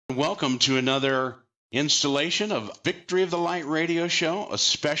Welcome to another installation of Victory of the Light radio show, a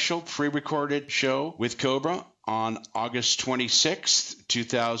special pre-recorded show with Cobra on August 26th,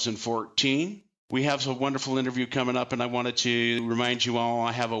 2014. We have a wonderful interview coming up, and I wanted to remind you all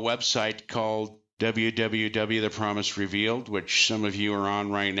I have a website called www.The Promise Revealed, which some of you are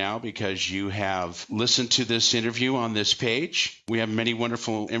on right now because you have listened to this interview on this page. We have many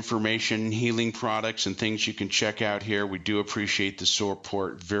wonderful information, healing products, and things you can check out here. We do appreciate the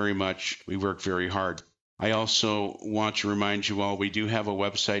support very much. We work very hard. I also want to remind you all we do have a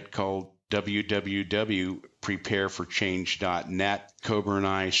website called www.prepareforchange.net. Cobra and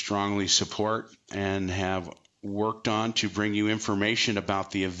I strongly support and have worked on to bring you information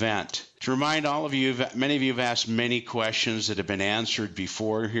about the event. To remind all of you, many of you have asked many questions that have been answered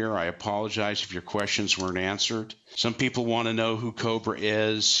before here. I apologize if your questions weren't answered. Some people want to know who Cobra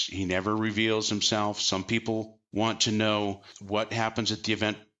is. He never reveals himself. Some people want to know what happens at the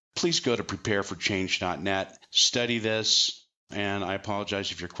event. Please go to prepareforchange.net, study this, and I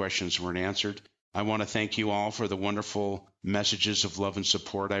apologize if your questions weren't answered. I want to thank you all for the wonderful messages of love and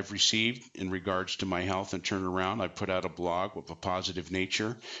support I've received in regards to my health and turnaround. I put out a blog with a positive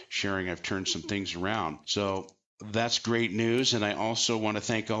nature, sharing I've turned some things around. So that's great news. And I also want to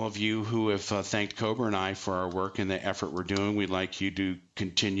thank all of you who have thanked Cobra and I for our work and the effort we're doing. We'd like you to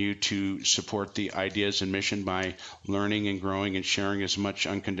continue to support the ideas and mission by learning and growing and sharing as much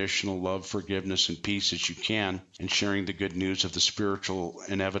unconditional love, forgiveness, and peace as you can, and sharing the good news of the spiritual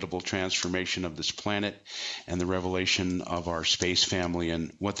inevitable transformation of this planet and the revelation of our space family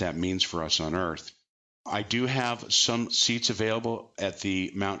and what that means for us on Earth. I do have some seats available at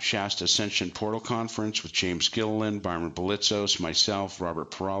the Mount Shasta Ascension Portal Conference with James Gilliland, Byron Belitzos, myself,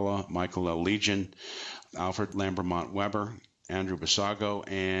 Robert Perala, Michael L. Legion, Alfred Lambermont Weber, Andrew Basago,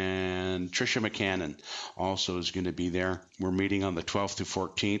 and Tricia McCannon also is going to be there. We're meeting on the 12th to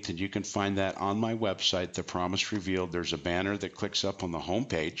 14th, and you can find that on my website, The Promise Revealed. There's a banner that clicks up on the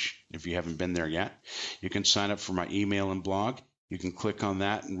homepage if you haven't been there yet. You can sign up for my email and blog. You can click on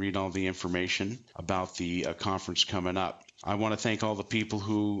that and read all the information about the conference coming up. I want to thank all the people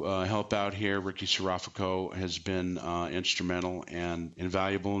who help out here. Ricky Serafico has been instrumental and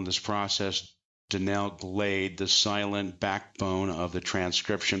invaluable in this process. Danelle Glade, the silent backbone of the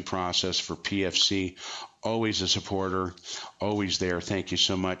transcription process for PFC, always a supporter, always there. Thank you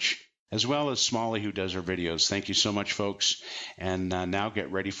so much. As well as Smalley, who does our videos. Thank you so much, folks. And now get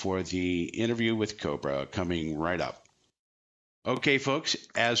ready for the interview with Cobra coming right up. Okay, folks,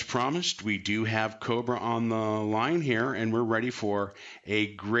 as promised, we do have Cobra on the line here, and we're ready for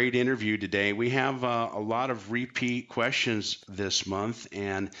a great interview today. We have a lot of repeat questions this month,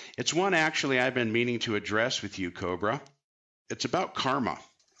 and it's one actually I've been meaning to address with you, Cobra. It's about karma.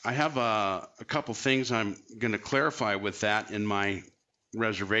 I have a couple things I'm going to clarify with that in my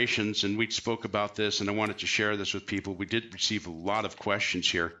reservations, and we spoke about this, and I wanted to share this with people. We did receive a lot of questions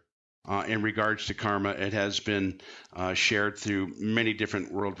here. In regards to karma, it has been shared through many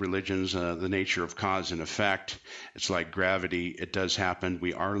different world religions, the nature of cause and effect. It's like gravity. It does happen.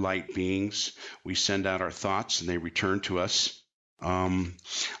 We are light beings. We send out our thoughts and they return to us. In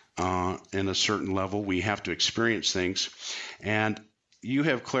a certain level, we have to experience things. And you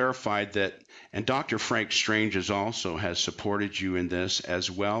have clarified that, and Dr. Frank Strange also has supported you in this, as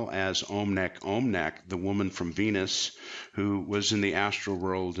well as Omnek, the woman from Venus, who was in the astral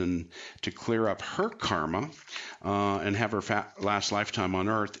world, and to clear up her karma and have her last lifetime on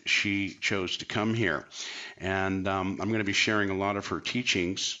Earth, she chose to come here. And I'm going to be sharing a lot of her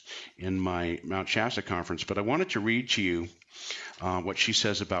teachings in my Mount Shasta conference, but I wanted to read to you what she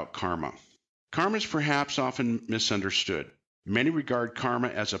says about karma. Karma is perhaps often misunderstood. Many regard karma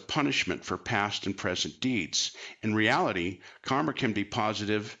as a punishment for past and present deeds. In reality, karma can be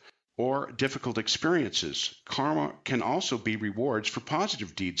positive or difficult experiences. Karma can also be rewards for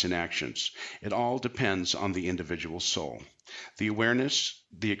positive deeds and actions. It all depends on the individual soul, the awareness,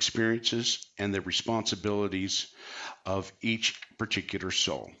 the experiences, and the responsibilities of each particular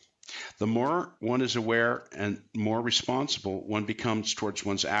soul. The more one is aware and more responsible one becomes towards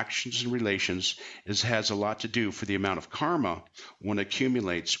one's actions and relations, has a lot to do for the amount of karma one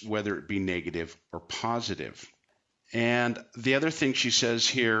accumulates, whether it be negative or positive. And the other thing she says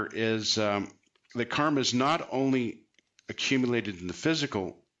here is that karma is not only accumulated in the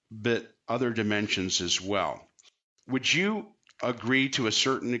physical, but other dimensions as well. Would you agree to a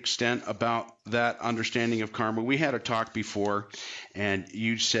certain extent about that understanding of karma? We had a talk before, and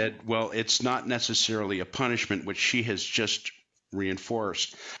you said, well, it's not necessarily a punishment, which she has just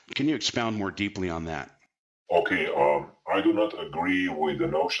reinforced. Can you expound more deeply on that? Okay, I do not agree with the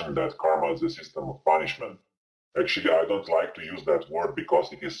notion that karma is a system of punishment. Actually, I don't like to use that word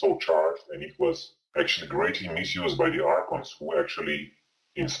because it is so charged, and it was actually greatly misused by the Archons, who actually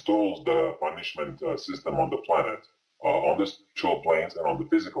installed the punishment system on the planet, on the spiritual planes and on the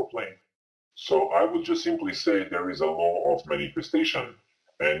physical plane. So I would just simply say there is a law of manifestation,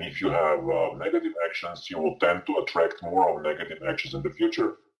 and if you have negative actions, you will tend to attract more of negative actions in the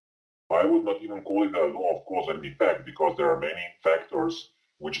future. I would not even call it a law of cause and effect because there are many factors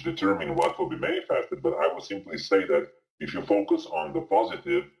which determine what will be manifested, but I would simply say that if you focus on the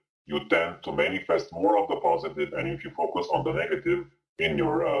positive, you tend to manifest more of the positive, and if you focus on the negative in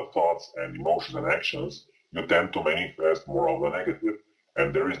your thoughts and emotions and actions, you tend to manifest more of the negative.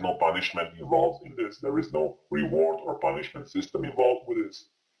 And there is no punishment involved in this. There is no reward or punishment system involved with this.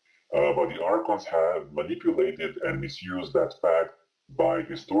 But the Archons have manipulated and misused that fact by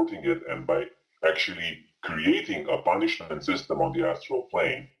distorting it and by actually creating a punishment system on the astral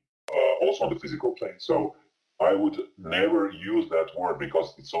plane, also on the physical plane. So I would never use that word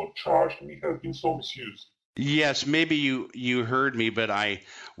because it's so charged and it has been so misused. Yes, maybe you heard me, but I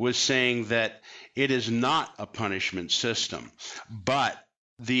was saying that it is not a punishment system, but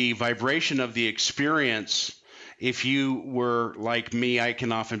the vibration of the experience. If you were like me, I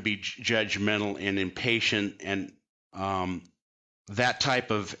can often be judgmental and impatient, and that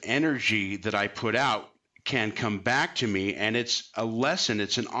type of energy that I put out can come back to me, and it's a lesson,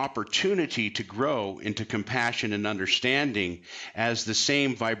 it's an opportunity to grow into compassion and understanding as the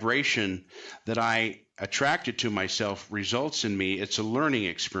same vibration that I attracted to myself results in me. It's a learning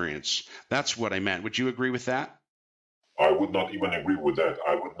experience. That's what I meant. Would you agree with that? I would not even agree with that.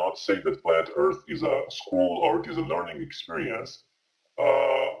 I would not say that planet Earth is a school or it is a learning experience.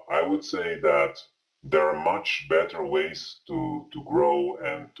 I would say that there are much better ways to grow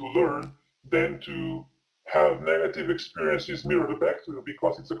and to learn than to have negative experiences mirrored back to you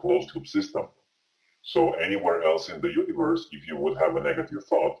because it's a closed loop system. So anywhere else in the universe, if you would have a negative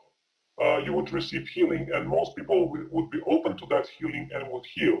thought, you would receive healing, and most people would be open to that healing and would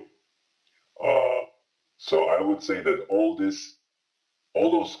heal. Uh, so I would say that all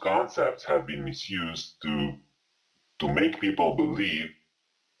those concepts have been misused to make people believe,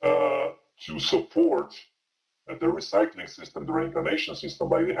 uh, to support the recycling system, the reincarnation system,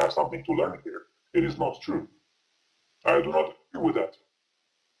 like they have something to learn here. It is not true. I do not agree with that.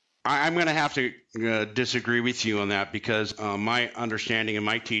 I'm going to have to disagree with you on that because my understanding and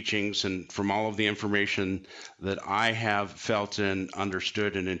my teachings, and from all of the information that I have felt and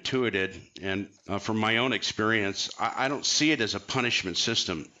understood and intuited, and from my own experience, I don't see it as a punishment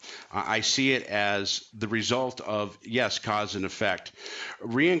system. I see it as the result of, yes, cause and effect.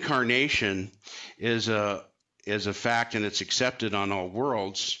 Reincarnation is a fact, and it's accepted on all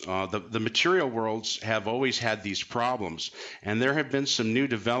worlds. The material worlds have always had these problems, and there have been some new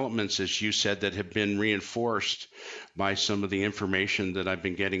developments, as you said, that have been reinforced by some of the information that I've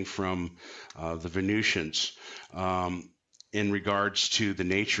been getting from the Venusians in regards to the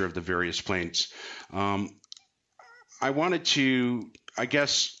nature of the various planes. I wanted to, I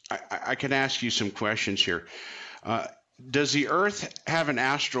guess, I can ask you some questions here. Uh, does the Earth have an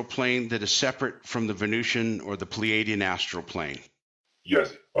astral plane that is separate from the Venusian or the Pleiadian astral plane?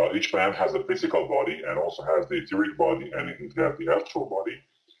 Yes, each planet has a physical body and also has the etheric body and it has the astral body.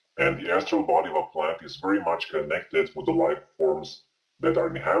 And the astral body of a planet is very much connected with the life forms that are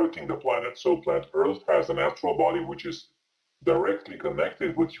inhabiting the planet. So planet Earth has an astral body which is directly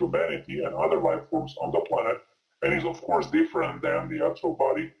connected with humanity and other life forms on the planet and is of course different than the astral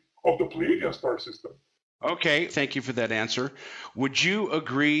body of the Pleiadian star system. Okay, thank you for that answer. Would you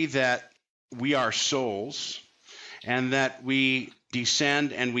agree that we are souls and that we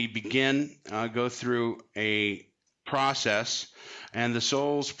descend and we begin, go through a process, and the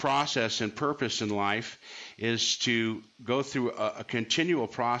soul's process and purpose in life is to go through a continual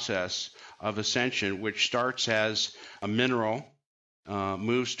process of ascension, which starts as a mineral,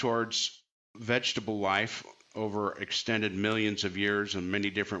 moves towards vegetable life over extended millions of years in many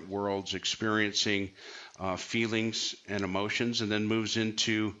different worlds, experiencing feelings and emotions, and then moves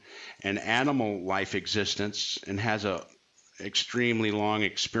into an animal life existence and has a extremely long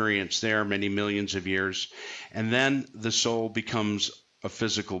experience there, many millions of years, and then the soul becomes a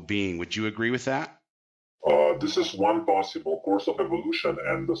physical being. Would you agree with that? This is one possible course of evolution,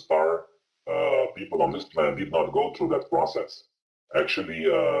 and the star people on this planet did not go through that process. Actually,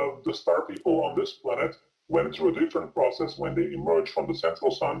 the star people on this planet went through a different process when they emerged from the central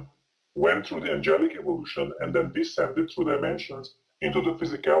sun, went through the angelic evolution, and then descended through dimensions into the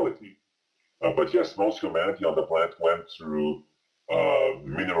physicality. But yes, most humanity on the planet went through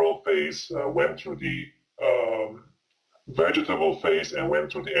mineral phase, went through the vegetable phase, and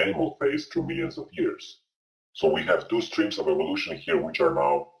went through the animal phase through millions of years. So we have two streams of evolution here which are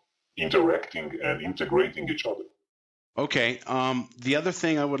now interacting and integrating each other. Okay. The other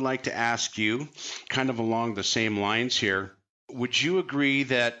thing I would like to ask you, kind of along the same lines here, would you agree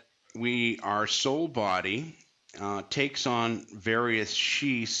that our soul body takes on various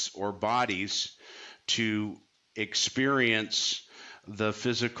sheaths or bodies to experience the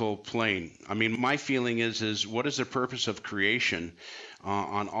physical plane? I mean, my feeling is what is the purpose of creation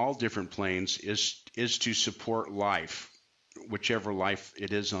on all different planes is to support life, whichever life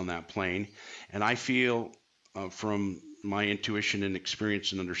it is on that plane. And I feel from my intuition and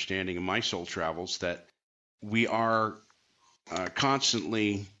experience and understanding of my soul travels that we are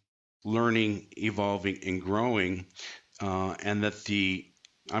constantly learning, evolving, and growing, and that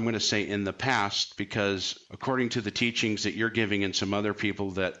I'm going to say in the past, because according to the teachings that you're giving and some other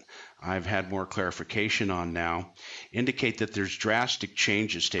people that I've had more clarification on now, indicate that there's drastic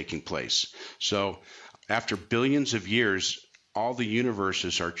changes taking place. So after billions of years, all the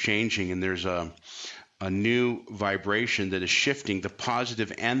universes are changing, and there's a new vibration that is shifting the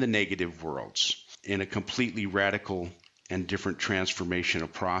positive and the negative worlds in a completely radical and different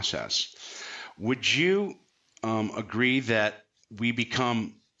transformational process. Would you agree that we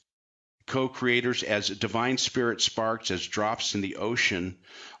become co-creators as divine spirit sparks, as drops in the ocean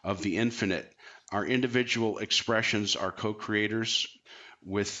of the infinite? Our individual expressions are co-creators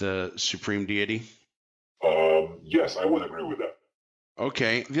with the supreme deity? Yes, I would agree with that.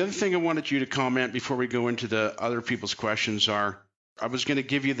 Okay. The other thing I wanted you to comment before we go into the other people's questions are, I was going to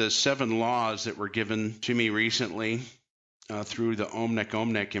give you the 7 laws that were given to me recently through the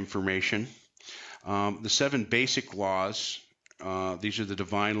Omnek information. The 7 basic laws, these are the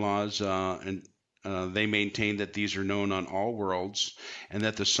divine laws, and they maintain that these are known on all worlds, and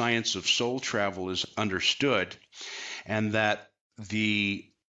that the science of soul travel is understood, and that the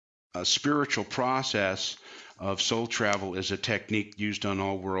spiritual process of soul travel is a technique used on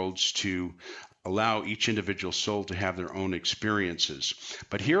all worlds to allow each individual soul to have their own experiences.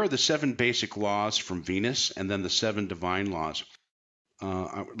 But here are the 7 basic laws from Venus, and then the 7 divine laws.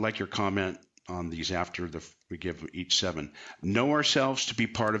 I would like your comment on these after we give each 7. Know ourselves to be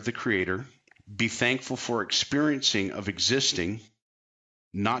part of the Creator. Be thankful for experiencing of existing,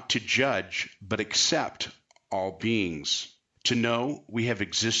 not to judge, but accept all beings. To know we have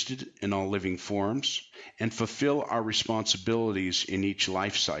existed in all living forms and fulfill our responsibilities in each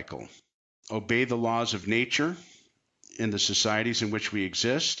life cycle. Obey the laws of nature in the societies in which we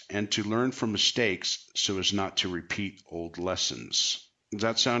exist, and to learn from mistakes so as not to repeat old lessons. Does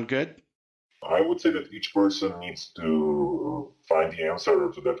that sound good? I would say that each person needs to find the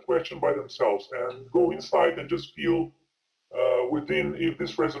answer to that question by themselves and go inside and just feel within if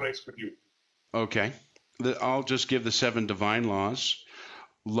this resonates with you. Okay. I'll just give the 7 divine laws.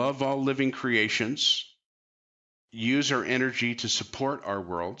 Love all living creations. Use our energy to support our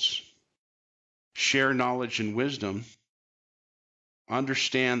worlds. Share knowledge and wisdom.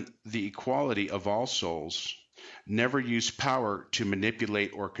 Understand the equality of all souls. Never use power to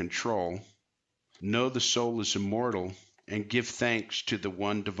manipulate or control. Know the soul is immortal, and give thanks to the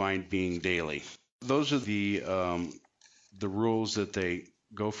one divine being daily. Those are the rules that they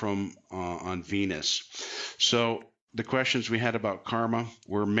go from on Venus. So the questions we had about karma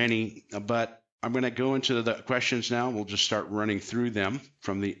were many, but I'm going to go into the questions now. We'll just start running through them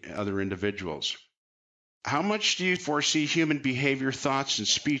from the other individuals. How much do you foresee human behavior, thoughts, and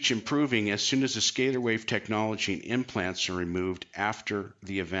speech improving as soon as the scalar wave technology and implants are removed after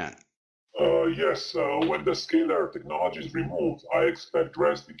the event? Yes, when the scalar technology is removed, I expect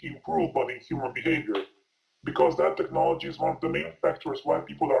drastic improvement in human behavior because that technology is one of the main factors why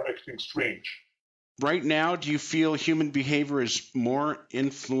people are acting strange. Right now, do you feel human behavior is more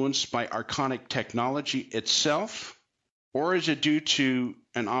influenced by archonic technology itself, or is it due to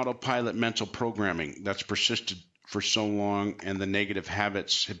an autopilot mental programming that's persisted for so long and the negative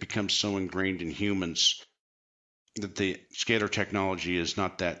habits have become so ingrained in humans that the scalar technology is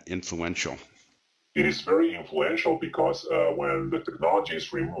not that influential? It is very influential because when the technology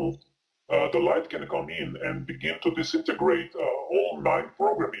is removed, the light can come in and begin to disintegrate all mind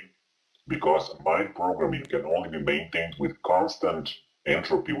programming, because mind programming can only be maintained with constant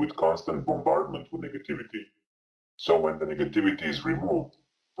entropy, with constant bombardment with negativity. So when the negativity is removed,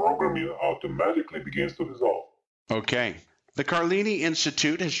 programming automatically begins to dissolve. Okay. The Carlini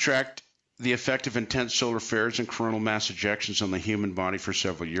Institute has tracked the effect of intense solar flares and coronal mass ejections on the human body for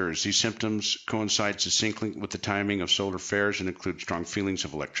several years. These symptoms coincide succinctly with the timing of solar flares and include strong feelings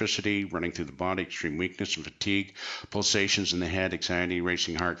of electricity running through the body, extreme weakness and fatigue, pulsations in the head, anxiety,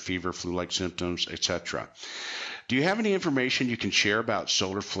 racing heart, fever, flu-like symptoms, etc. Do you have any information you can share about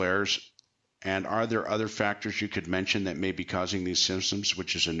solar flares And are there other factors you could mention that may be causing these symptoms,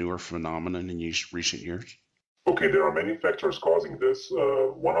 which is a newer phenomenon in recent years? Okay, there are many factors causing this.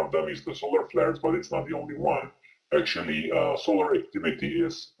 One of them is the solar flares, but it's not the only one. Actually, solar activity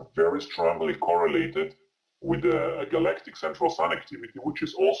is very strongly correlated with the galactic central sun activity, which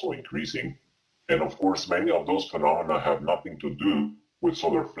is also increasing. And of course, many of those phenomena have nothing to do with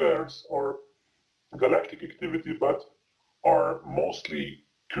solar flares or galactic activity, but are mostly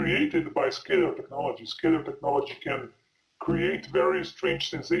created by scalar technology. Scalar technology can create very strange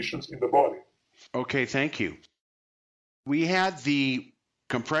sensations in the body. Okay, thank you. We had the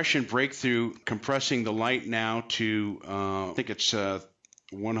compression breakthrough compressing the light now to, I think it's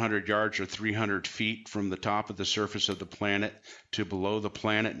 100 yards or 300 feet from the top of the surface of the planet to below the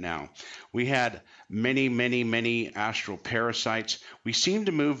planet now. We had many astral parasites. We seem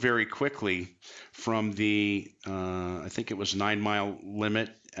to move very quickly from the, I think it was 9-mile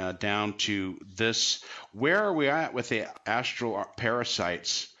limit down to this. Where are we at with the astral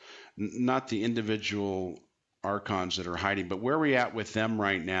parasites? Not the individual archons that are hiding, but where are we at with them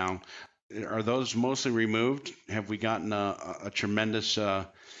right now? Are those mostly removed? Have we gotten a tremendous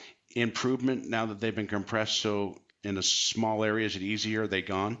improvement now that they've been compressed so in a small area? Is it easier? Are they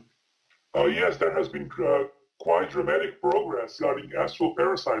gone? Yes, there has been quite dramatic progress regarding astral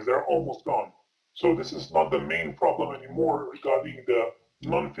parasites. They're almost gone. So this is not the main problem anymore regarding the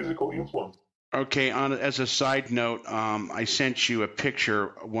non-physical influence. Okay, as a side note, I sent you a picture.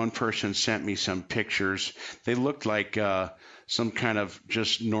 One person sent me some pictures. They looked like some kind of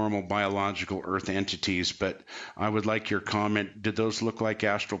just normal biological Earth entities, but I would like your comment. Did those look like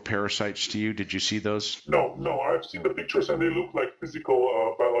astral parasites to you? Did you see those? No, I've seen the pictures and they look like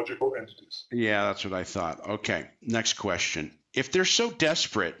physical biological entities. Yeah, that's what I thought. Okay, next question. If they're so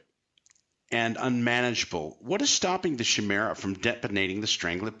desperate and unmanageable, what is stopping the Chimera from detonating the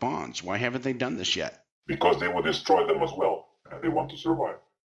Stranglet bonds? Why haven't they done this yet? Because they would destroy them as well, and they want to survive.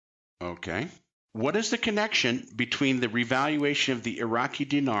 Okay. What is the connection between the revaluation of the Iraqi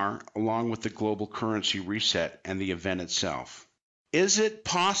dinar along with the global currency reset and the event itself? Is it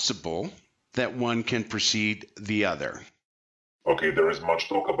possible that one can precede the other? Okay, there is much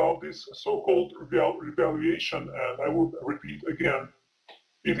talk about this so-called revaluation, and I will repeat again.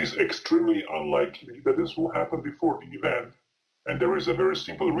 It is extremely unlikely that this will happen before the event, and there is a very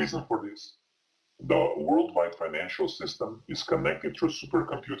simple reason for this. The worldwide financial system is connected through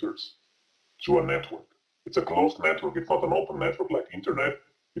supercomputers, through a network. It's a closed network. It's not an open network like internet.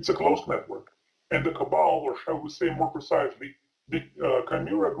 It's a closed network. And the cabal, or shall we say more precisely, the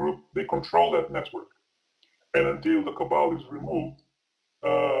Chimera group, they control that network. And until the cabal is removed,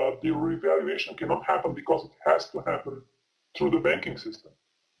 the revaluation cannot happen because it has to happen through the banking system.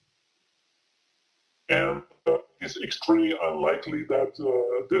 And it's extremely unlikely that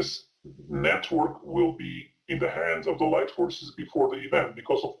this network will be in the hands of the light forces before the event,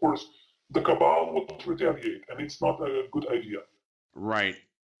 because of course the cabal will retaliate, and it's not a good idea. Right.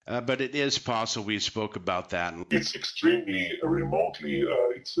 But it is possible. We spoke about that. It's extremely remotely,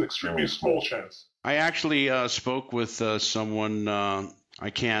 it's extremely small chance. I actually spoke with someone, I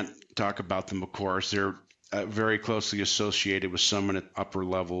can't talk about them, of course. They're very closely associated with someone at upper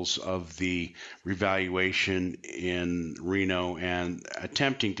levels of the revaluation in Reno and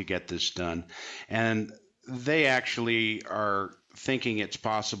attempting to get this done. And they actually are thinking it's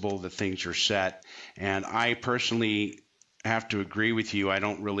possible that things are set. And I personally have to agree with you. I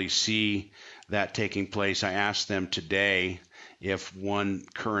don't really see that taking place. I asked them today if one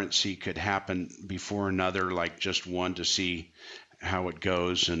currency could happen before another, like just one, to see how it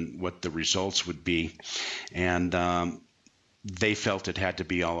goes and what the results would be. And they felt it had to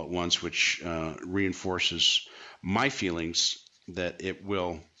be all at once, which reinforces my feelings that it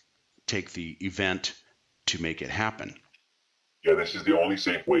will take the event to make it happen. Yeah, this is the only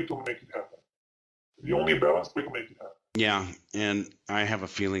safe way to make it happen. The only balanced way to make it happen. Yeah, and I have a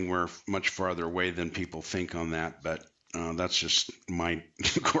feeling we're much farther away than people think on that, but that's just my,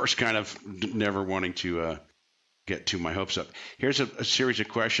 of course, kind of never wanting to get to my hopes up. Here's a series of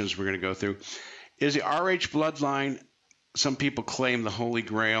questions we're going to go through. Is the RH bloodline, some people claim, the Holy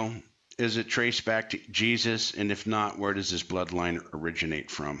Grail? Is it traced back to Jesus? And if not, where does this bloodline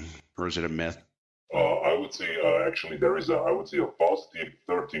originate from? Or is it a myth? I would say actually there is a positive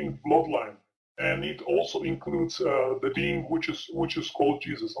 13th bloodline, and it also includes the being which is called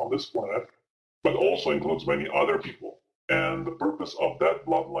Jesus on this planet, but also includes many other people. And the purpose of that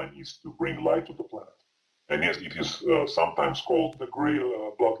bloodline is to bring light to the planet. And yes, it is sometimes called the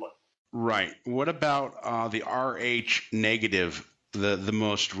Grail bloodline. Right. What about the RH negative, the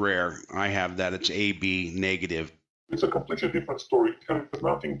most rare? I have that. It's AB negative. It's a completely different story. It has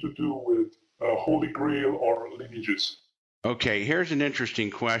nothing to do with Holy Grail or lineages. Okay, here's an interesting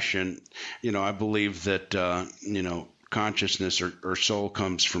question. I believe that, consciousness or soul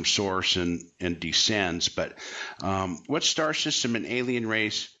comes from source and descends, but what star system and alien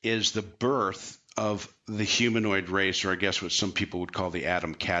race is the birth of the humanoid race, or I guess what some people would call the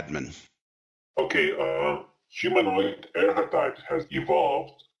Adam Cadman? Okay, humanoid archetype has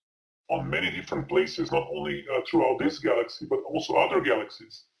evolved on many different places, not only throughout this galaxy, but also other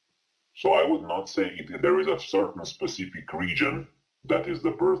galaxies. So I would not say there is a certain specific region that is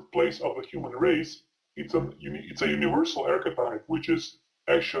the birthplace of the human race. It's a universal archetype, which is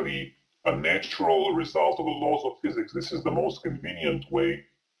actually a natural result of the laws of physics. This is the most convenient way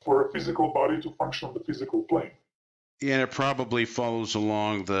for a physical body to function on the physical plane. Yeah, and it probably follows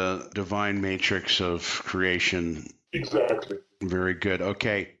along the divine matrix of creation. Exactly. Very good.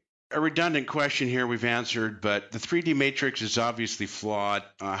 Okay. A redundant question here we've answered, but the 3D matrix is obviously flawed.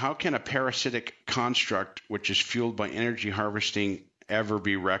 How can a parasitic construct, which is fueled by energy harvesting, ever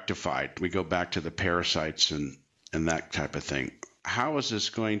be rectified? We go back to the parasites and that type of thing. How is this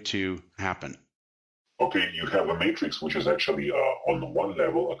going to happen? Okay, you have a matrix, which is actually on one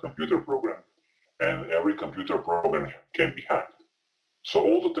level a computer program, and every computer program can be hacked. So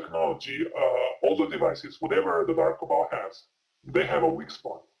all the technology, all the devices, whatever the Dark Cabal has, they have a weak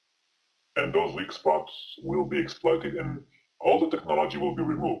spot. And those weak spots will be exploited and all the technology will be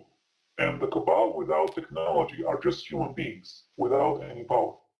removed. And the Cabal without technology are just human beings without any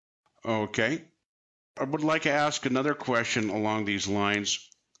power. Okay. I would like to ask another question along these lines.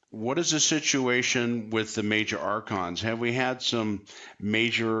 What is the situation with the major archons? Have we had some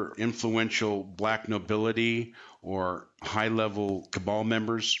major influential black nobility or high-level Cabal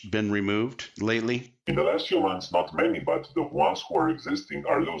members been removed lately? In the last few months, not many, but the ones who are existing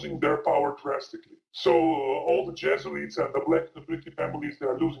are losing their power drastically. So all the Jesuits and the black nobility families, they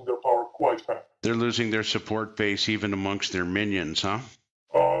are losing their power quite fast. They're losing their support base even amongst their minions, huh?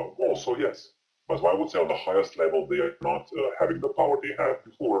 Also, yes. But I would say on the highest level, they are not having the power they had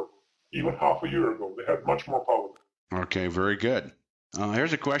before. Even half a year ago, they had much more power. Okay, very good.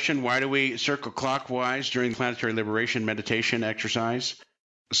 Here's a question. Why do we circle clockwise during the planetary liberation meditation exercise?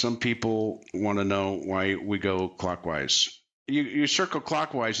 Some people want to know why we go clockwise. You circle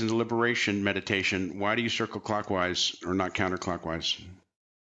clockwise in the liberation meditation. Why do you circle clockwise or not counterclockwise?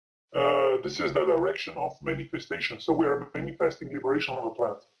 This is the direction of manifestation. So we are manifesting liberation on the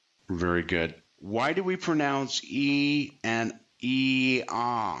planet. Very good. Why do we pronounce E and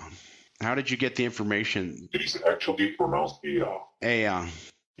E-ah? How did you get the information? It is actually pronounced Ea. Ea.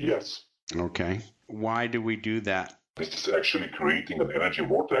 Yes. Okay. Why do we do that? This is actually creating an energy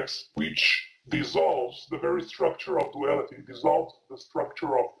vortex which dissolves the very structure of duality, dissolves the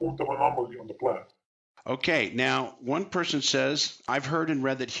structure of quantum anomaly on the planet. Okay, now one person says, I've heard and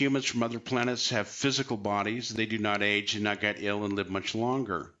read that humans from other planets have physical bodies. They do not age, do not get ill, and live much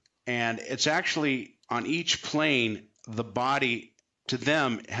longer. And it's actually on each plane, the body to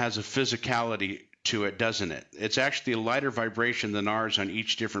them has a physicality to it, doesn't it? It's actually a lighter vibration than ours on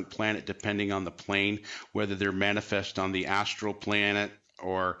each different planet, depending on the plane, whether they're manifest on the astral planet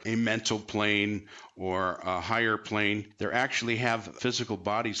or a mental plane or a higher plane. They actually have physical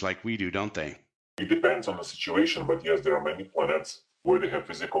bodies like we do, don't they? It depends on the situation, but yes, there are many planets where they have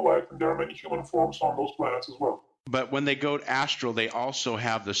physical life, and there are many human forms on those planets as well. But when they go astral, they also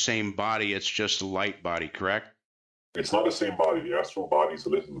have the same body. It's just a light body, correct? It's not the same body. The astral body is a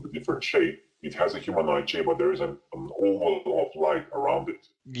little bit different shape. It has a humanoid shape, but there is an oval of light around it.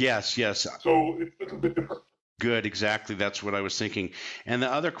 Yes. So it's a little bit different. Good, exactly. That's what I was thinking. And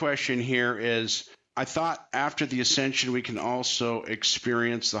the other question here is, I thought after the ascension we can also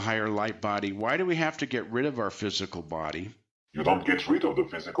experience the higher light body. Why do we have to get rid of our physical body? You don't get rid of the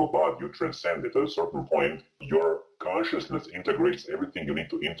physical body. You transcend it. At a certain point, your consciousness integrates everything you need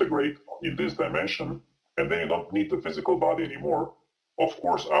to integrate in this dimension, and then you don't need the physical body anymore. Of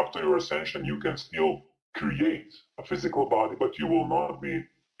course, after your ascension, you can still create a physical body, but you will not be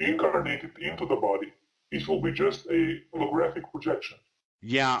incarnated into the body. It will be just a holographic projection.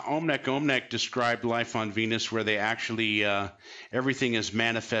 Yeah, Omnek described life on Venus where they actually, everything is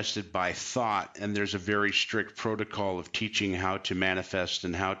manifested by thought, and there's a very strict protocol of teaching how to manifest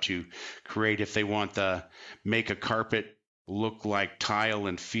and how to create. If they want to make a carpet look like tile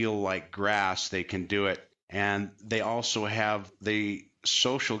and feel like grass, they can do it. And they also have the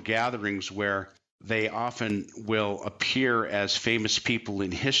social gatherings where they often will appear as famous people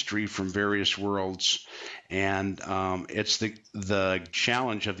in history from various worlds. And it's the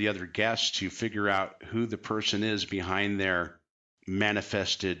challenge of the other guests to figure out who the person is behind their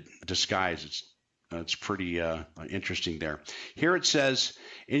manifested disguise. It's It's pretty interesting there. Here it says,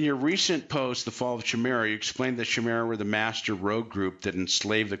 in your recent post, The Fall of Chimera, you explained that Chimera were the master rogue group that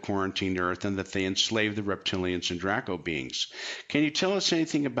enslaved the quarantined Earth and that they enslaved the reptilians and Draco beings. Can you tell us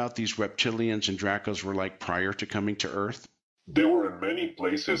anything about these reptilians and Dracos were like prior to coming to Earth? They were in many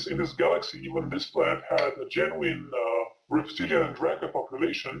places in this galaxy. Even this planet had a genuine reptilian and Draco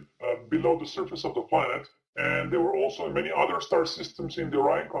population below the surface of the planet. And there were also many other star systems in the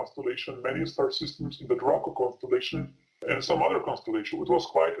Orion constellation, many star systems in the Draco constellation, and some other constellation. It was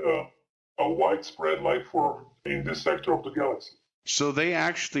quite a widespread life form in this sector of the galaxy. So they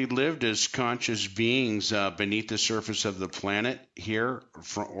actually lived as conscious beings beneath the surface of the planet here,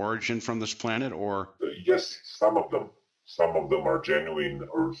 from origin from this planet, or? Yes, some of them. Some of them are genuine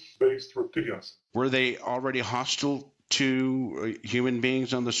Earth-based reptilians. Were they already hostile to human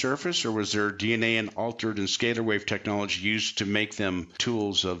beings on the surface, or was their DNA and altered and scalar wave technology used to make them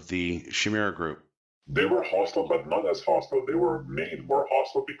tools of the Chimera group? They were hostile, but not as hostile. They were made more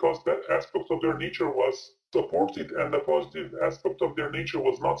hostile because that aspect of their nature was supported and the positive aspect of their nature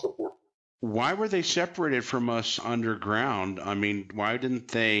was not supported. Why were they separated from us underground? I mean, why didn't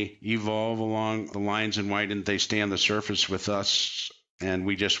they evolve along the lines, and why didn't they stay on the surface with us and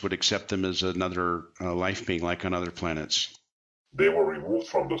we just would accept them as another life being like on other planets? They were removed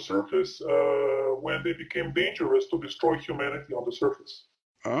from the surface when they became dangerous to destroy humanity on the surface.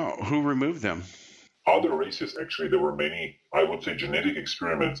 Oh, who removed them? Other races, actually. There were many, I would say, genetic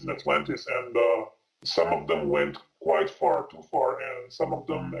experiments in Atlantis, and some of them went quite far, too far, and some of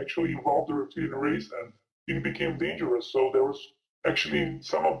them actually involved the reptilian race, and it became dangerous. So there was actually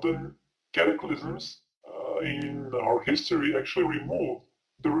some of the cataclysms in our history actually removed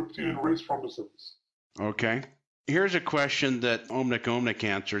the reptilian race from the surface. Okay. Here's a question that Omnic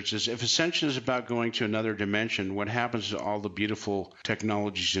answers is, if Ascension is about going to another dimension, what happens to all the beautiful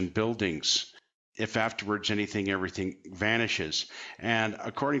technologies and buildings if afterwards everything vanishes? And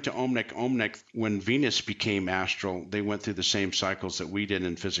according to Omnic, when Venus became astral, they went through the same cycles that we did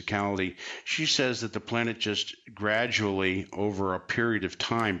in physicality. She says that the planet just gradually, over a period of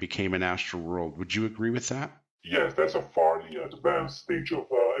time, became an astral world. Would you agree with that? Yes, that's a far advanced stage of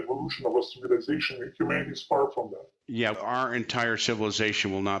evolution of a civilization. Humanity is far from that. Yeah, our entire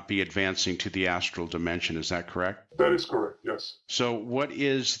civilization will not be advancing to the astral dimension. Is that correct? That is correct, yes. So what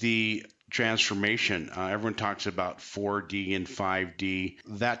is the transformation? Everyone talks about 4D and 5D.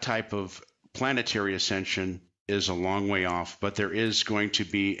 That type of planetary ascension is a long way off, but there is going to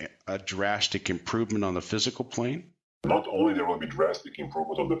be a drastic improvement on the physical plane. Not only there will be drastic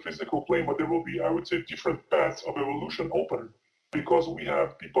improvement on the physical plane, but there will be, I would say, different paths of evolution open, because we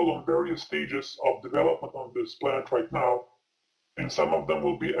have people on various stages of development on this planet right now, and some of them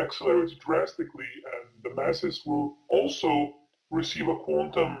will be accelerated drastically, and the masses will also receive a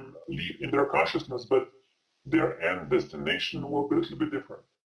quantum leap in their consciousness, but their end destination will be a little bit different.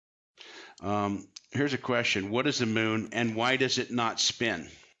 Here's a question. What is the moon, and why does it not spin?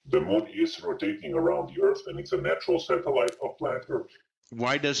 The moon is rotating around the Earth, and it's a natural satellite of planet Earth.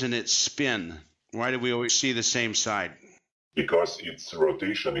 Why doesn't it spin? Why do we always see the same side? Because its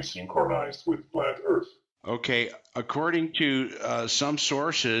rotation is synchronized with planet Earth. Okay, according to some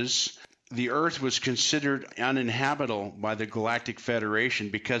sources, the Earth was considered uninhabitable by the Galactic Federation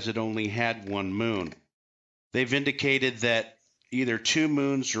because it only had one moon. They've indicated that either two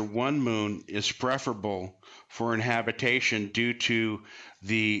moons or one moon is preferable for inhabitation due to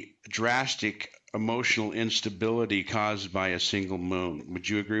the drastic emotional instability caused by a single moon. Would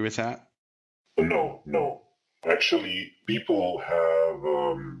you agree with that? No. Actually, people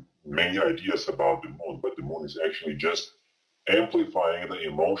have many ideas about the moon, but the moon is actually just amplifying the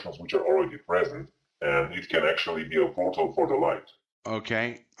emotions which are already present, and it can actually be a portal for the light.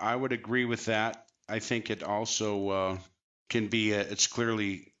 Okay, I would agree with that. I think it also can be, it's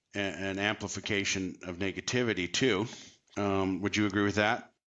clearly an amplification of negativity too. Would you agree with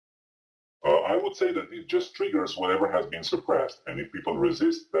that? I would say that it just triggers whatever has been suppressed, and if people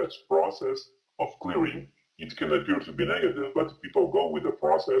resist that process of clearing, it can appear to be negative, but if people go with the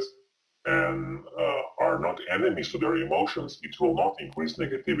process and are not enemies to their emotions, it will not increase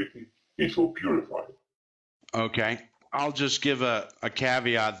negativity, it will purify it. Okay. I'll just give a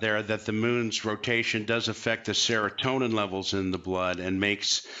caveat there that the moon's rotation does affect the serotonin levels in the blood and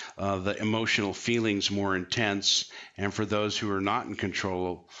makes the emotional feelings more intense. And for those who are not in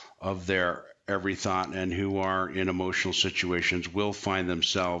control of their every thought and who are in emotional situations will find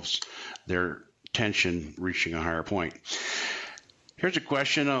themselves, their tension reaching a higher point. Here's a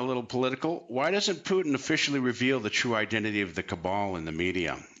question, a little political. Why doesn't Putin officially reveal the true identity of the cabal in the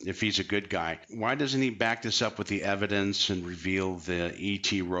media? If he's a good guy, why doesn't he back this up with the evidence and reveal the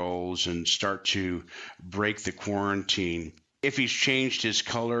ET roles and start to break the quarantine? If he's changed his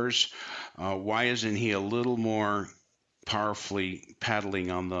colors, why isn't he a little more powerfully paddling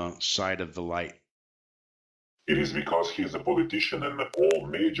on the side of the light? It is because he's a politician, and all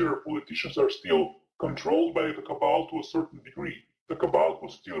major politicians are still controlled by the cabal to a certain degree. The cabal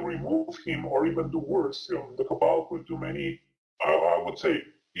could still remove him, or even do worse. The cabal could do many, I would say,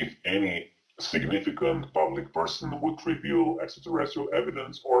 if any significant public person would reveal extraterrestrial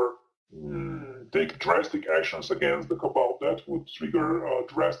evidence or take drastic actions against the cabal, that would trigger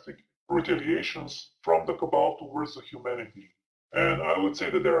drastic retaliations from the cabal towards the humanity. And I would say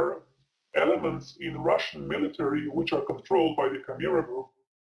that there are elements in Russian military which are controlled by the Chimera group,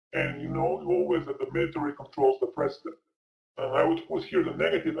 and you know always that the military controls the president. And I would put here the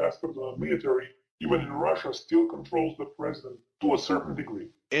negative aspect of the military, even in Russia, still controls the president to a certain degree.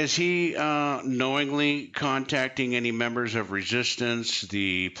 Is he knowingly contacting any members of resistance,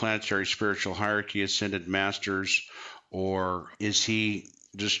 the planetary spiritual hierarchy, ascended masters, or is he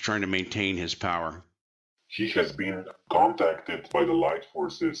just trying to maintain his power? He has been contacted by the light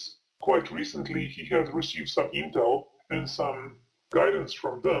forces quite recently. He has received some intel and some guidance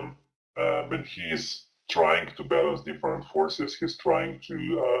from them, and he is trying to balance different forces. He's trying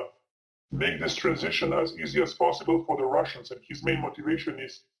to make this transition as easy as possible for the Russians, and his main motivation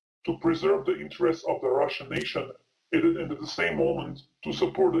is to preserve the interests of the Russian nation and at the same moment to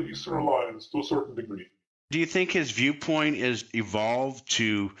support the Eastern Alliance to a certain degree. Do you think his viewpoint is evolved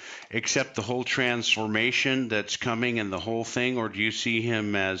to accept the whole transformation that's coming and the whole thing, or do you see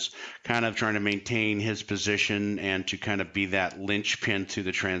him as kind of trying to maintain his position and to kind of be that linchpin to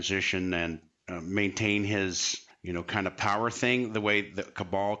the transition and maintain his, kind of power thing the way the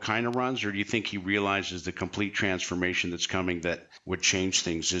cabal kind of runs? Or do you think he realizes the complete transformation that's coming that would change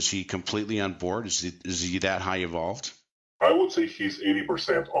things? Is he completely on board? Is he that high evolved? I would say he's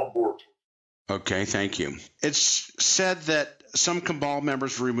 80% on board. Okay, thank you. It's said that some cabal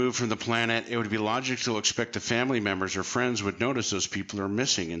members were removed from the planet. It would be logical to expect the family members or friends would notice those people are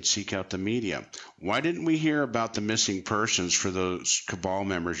missing and seek out the media. Why didn't we hear about the missing persons for those cabal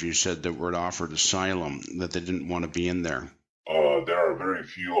members you said that were offered asylum, that they didn't want to be in there? There are very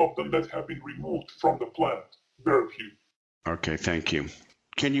few of them that have been removed from the planet. Very few. Okay, thank you.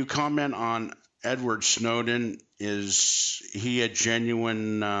 Can you comment on Edward Snowden? Is he a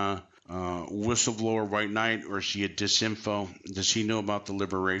genuine whistleblower white knight, or is he a disinfo? Does he know about the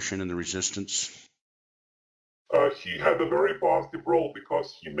liberation and the resistance? He had a very positive role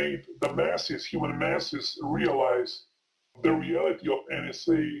because he made the masses, human masses, realize the reality of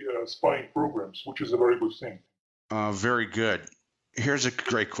NSA spying programs, which is a very good thing. Very good. Here's a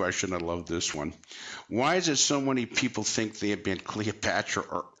great question. I love this one. Why is it so many people think they have been Cleopatra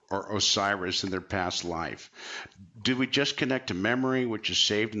or Osiris in their past life? Do we just connect to memory, which is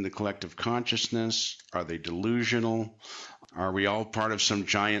saved in the collective consciousness? Are they delusional? Are we all part of some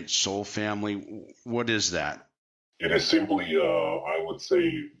giant soul family? What is that? It is simply, I would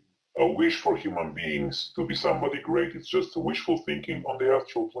say, a wish for human beings to be somebody great. It's just a wishful thinking on the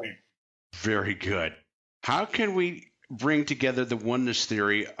astral plane. Very good. How can we bring together the oneness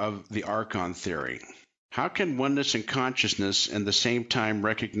theory of the Archon theory? How can oneness and consciousness at the same time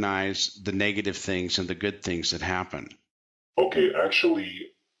recognize the negative things and the good things that happen? Okay,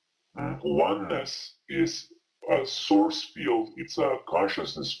 actually, oneness is a source field. It's a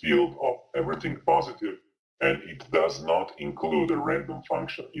consciousness field of everything positive, and it does not include a random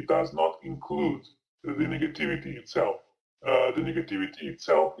function. It does not include the negativity itself. The negativity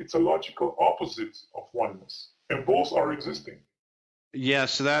itself, it's a logical opposite of oneness, and both are existing.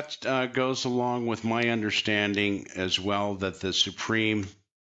 Yes, that goes along with my understanding as well, that the Supreme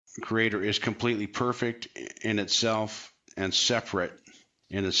Creator is completely perfect in itself and separate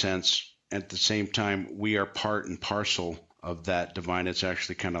in a sense. At the same time, we are part and parcel of that divine. It's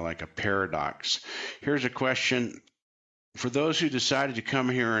actually kind of like a paradox. Here's a question. For those who decided to come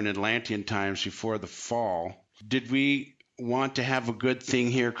here in Atlantean times before the fall, did we want to have a good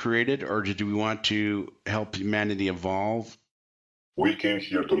thing here created, or did we want to help humanity evolve? We came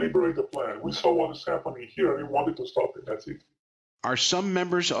here to liberate the planet. We saw what is happening here and we wanted to stop it. That's it. Are some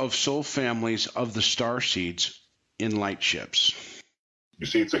members of soul families of the starseeds in light ships? You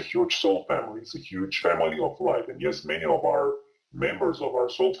see, it's a huge soul family. It's a huge family of light. And yes, many of our members of our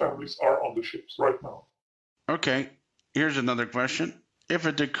soul families are on the ships right now. Okay, here's another question. If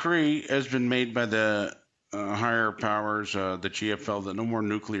a decree has been made by the higher powers, the GFL, that no more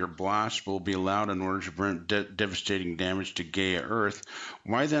nuclear blasts will be allowed in order to prevent devastating damage to Gaia Earth.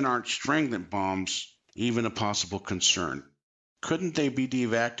 Why then aren't stranglement bombs even a possible concern? Couldn't they be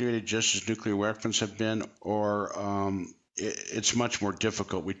deactivated just as nuclear weapons have been, or it's much more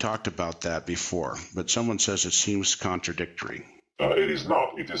difficult? We talked about that before, but someone says it seems contradictory. It is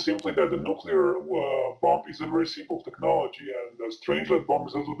not. It is simply that the nuclear bomb is a very simple technology, and the strangelet bomb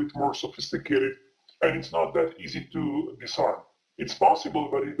is a little bit more sophisticated, and it's not that easy to disarm. It's possible,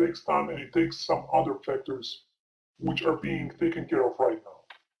 but it takes time, and it takes some other factors which are being taken care of right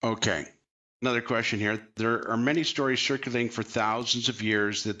now. Okay. Another question here. There are many stories circulating for thousands of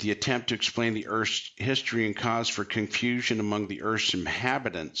years that the attempt to explain the Earth's history and cause for confusion among the Earth's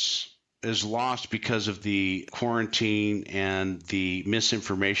inhabitants is lost because of the quarantine and the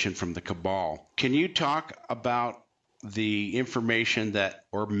misinformation from the cabal. Can you talk about the information that,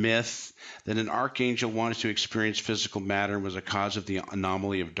 or myth, that an archangel wanted to experience physical matter and was a cause of the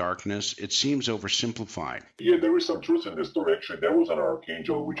anomaly of darkness? It seems oversimplified. Yeah, there is some truth in the story. Actually, there was an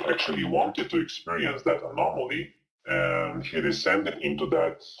archangel which actually wanted to experience that anomaly, and he descended into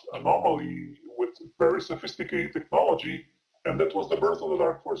that anomaly with very sophisticated technology, and that was the birth of the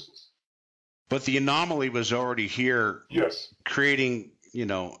dark forces. But the anomaly was already here. Yes. Creating,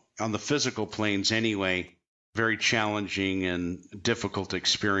 on the physical planes anyway, very challenging and difficult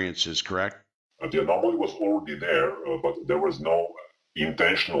experiences, correct? The anomaly was already there, but there was no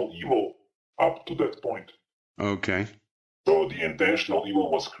intentional evil up to that point. Okay. So the intentional evil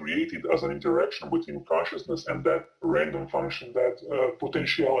was created as an interaction between consciousness and that random function, that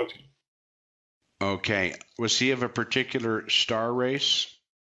potentiality. Okay. Was he of a particular star race?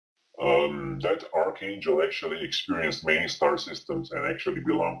 That archangel actually experienced many star systems and actually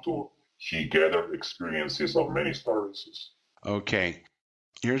belonged to, he gathered experiences of many star races. Okay.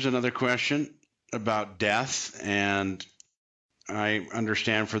 Here's another question about death. And I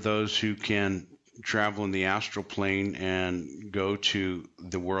understand for those who can travel in the astral plane and go to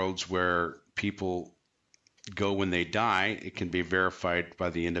the worlds where people go when they die, it can be verified by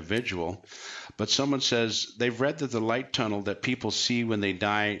the individual. But someone says they've read that the light tunnel that people see when they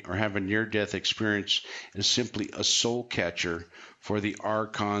die or have a near-death experience is simply a soul catcher for the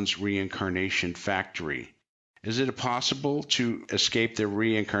Archon's reincarnation factory. Is it possible to escape the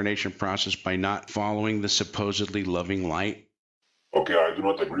reincarnation process by not following the supposedly loving light? Okay, I do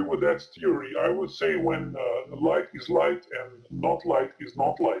not agree with that theory. I would say when light is light and not light is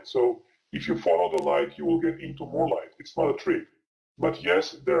not light. So if you follow the light, you will get into more light. It's not a trick. But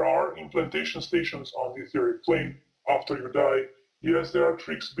yes, there are implantation stations on the etheric plane after you die. Yes, there are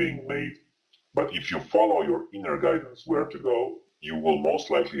tricks being made. But if you follow your inner guidance where to go, you will most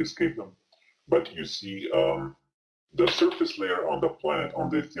likely escape them. But you see, the surface layer on the planet, on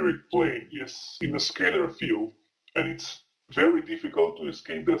the etheric plane, is in a scalar field, and it's very difficult to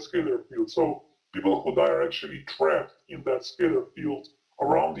escape that scalar field. So people who die are actually trapped in that scalar field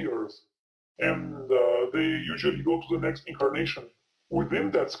around the Earth, and they usually go to the next incarnation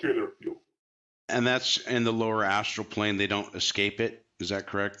within that scalar field. And that's in the lower astral plane. They don't escape it. Is that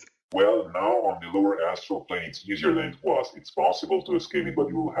correct? Well, now on the lower astral plane, it's easier than it was. It's possible to escape it, but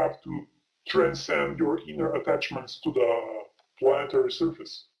you will have to transcend your inner attachments to the planetary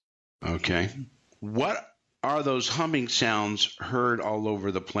surface. Okay. What are those humming sounds heard all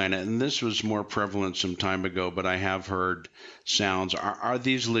over the planet? And this was more prevalent some time ago, but I have heard sounds. Are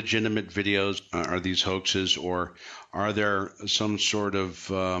these legitimate videos? Are these hoaxes? Or are there some sort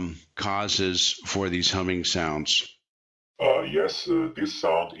of causes for these humming sounds? Yes, this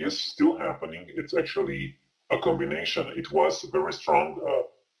sound is still happening. It's actually a combination. It was a very strong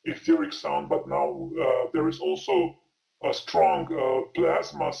etheric sound, but now there is also a strong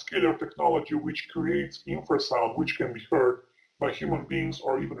plasma scalar technology which creates infrasound, which can be heard by human beings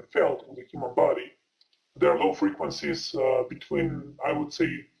or even felt in the human body. There are low frequencies between, I would say,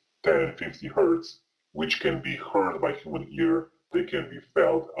 10 and 50 hertz, which can be heard by human ear. They can be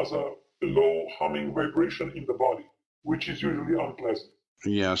felt as a low humming vibration in the body, which is usually unpleasant.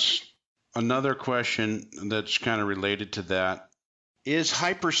 Yes. Another question that's kind of related to that is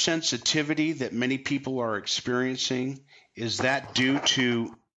hypersensitivity that many people are experiencing. Is that due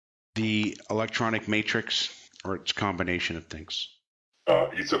to the electronic matrix, or it's a combination of things?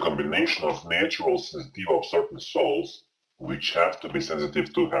 It's a combination of natural sensitivity of certain souls, which have to be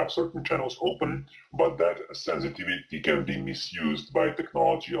sensitive to have certain channels open, but that sensitivity can be misused by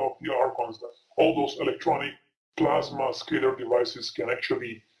technology of the Archons. All those electronic plasma scalar devices can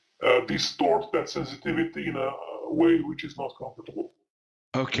actually distort that sensitivity in a way which is not comfortable.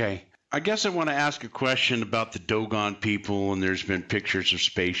 Okay. I guess I want to ask a question about the Dogon people, and there's been pictures of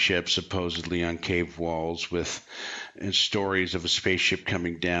spaceships supposedly on cave walls with and stories of a spaceship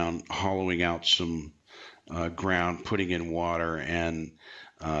coming down, hollowing out some ground, putting in water, and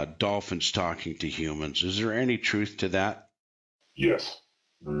dolphins talking to humans. Is there any truth to that? Yes,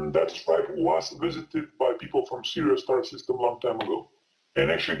 that tribe was visited by people from Sirius star system long time ago. And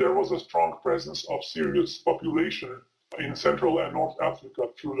actually there was a strong presence of Sirius population in Central and North Africa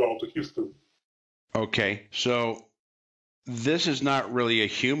throughout the history. Okay, so this is not really a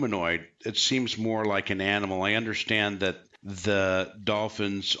humanoid. It seems more like an animal. I understand that the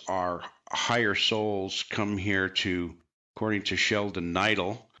dolphins are higher souls come here to, according to Sheldon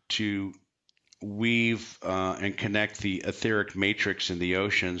Neidl, to weave and connect the etheric matrix in the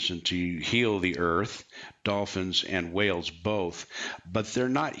oceans and to heal the earth, dolphins and whales both. But they're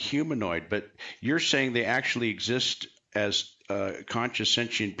not humanoid. But you're saying they actually exist as conscious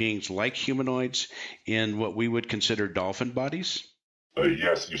sentient beings like humanoids in what we would consider dolphin bodies?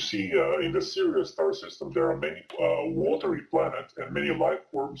 Yes, you see, in the Sirius star system, there are many watery planets, and many life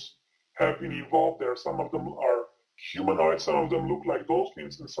forms have been evolved there. Some of them are humanoid, some of them look like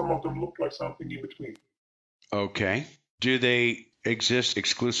dolphins, and some of them look like something in between. Okay. Do they exist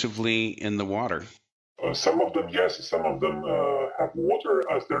exclusively in the water? Some of them, yes, some of them have water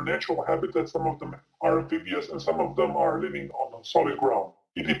as their natural habitat, some of them are amphibious, and some of them are living on solid ground.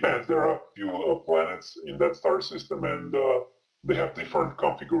 It depends. There are a few planets in that star system, and they have different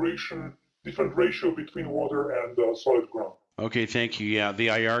configuration, different ratio between water and solid ground. Okay, thank you. Yeah, the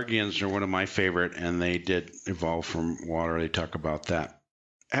Iargians are one of my favorite, and they did evolve from water. They talk about that.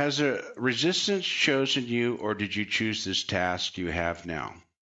 Has a resistance chosen you, or did you choose this task you have now?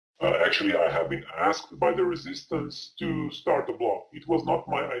 Actually, I have been asked by the resistance to start the blog. It was not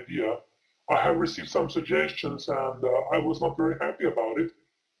my idea. I have received some suggestions, and I was not very happy about it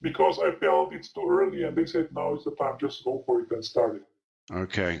because I felt it's too early, and they said now is the time, just go for it and start it.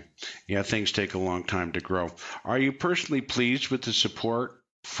 Okay. Yeah, things take a long time to grow. Are you personally pleased with the support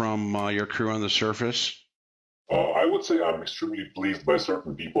from your crew on the surface? I would say I'm extremely pleased by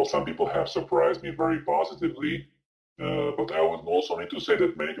certain people. Some people have surprised me very positively, but I would also need to say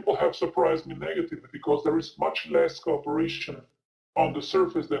that many people have surprised me negatively because there is much less cooperation on the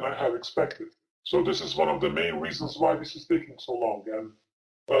surface than I have expected. So this is one of the main reasons why this is taking so long.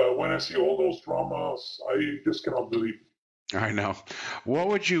 And when I see all those dramas, I just cannot believe it. I know. What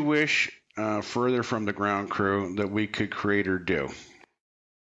would you wish further from the ground crew that we could create or do?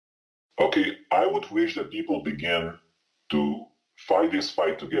 Okay, I would wish that people begin to fight this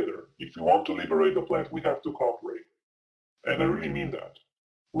fight together. If we want to liberate the planet, we have to cooperate. And I really mean that.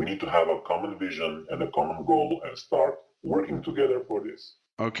 We need to have a common vision and a common goal and start working together for this.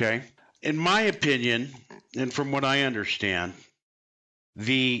 Okay. In my opinion, and from what I understand,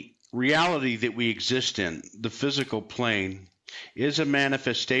 the reality that we exist in, the physical plane, is a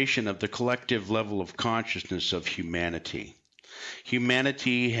manifestation of the collective level of consciousness of humanity.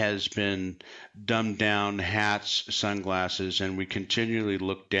 Humanity has been dumbed down, hats, sunglasses, and we continually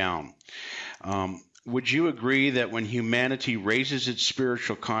look down. Would you agree that when humanity raises its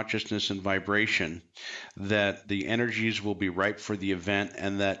spiritual consciousness and vibration, that the energies will be ripe for the event,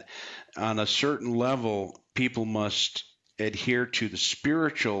 and that on a certain level, people must adhere to the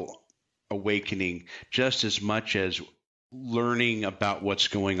spiritual awakening just as much as learning about what's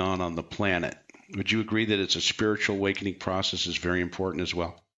going on the planet? Would you agree that it's a spiritual awakening process is very important as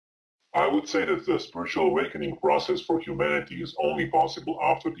well? I would say that the spiritual awakening process for humanity is only possible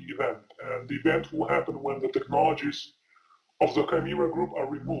after the event. And the event will happen when the technologies of the Chimera group are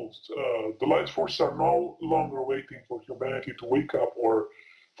removed. The light forces are no longer waiting for humanity to wake up or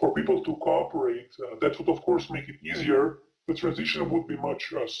for people to cooperate. That would, of course, make it easier. The transition would be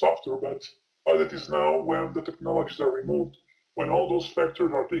much softer, but as it is now, when the technologies are removed, when all those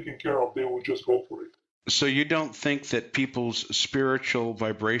factors are taken care of, they will just go for it. So you don't think that people's spiritual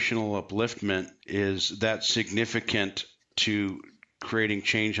vibrational upliftment is that significant to creating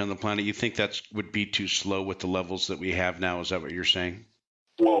change on the planet? You think that would be too slow with the levels that we have now? Is that what you're saying?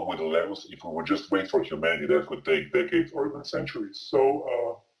 Well, with the levels, if we would just wait for humanity, that could take decades or even centuries.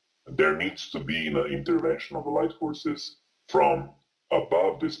 So there needs to be an intervention of the light forces from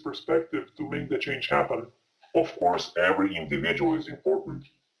above this perspective to make the change happen. Of course, every individual is important.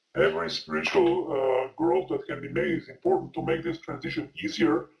 Every spiritual growth that can be made is important to make this transition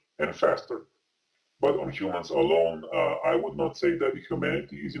easier and faster. But on humans alone, I would not say that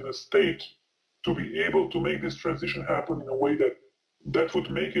humanity is in a state to be able to make this transition happen in a way that would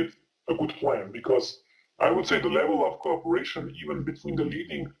make it a good plan. Because I would say the level of cooperation, even between the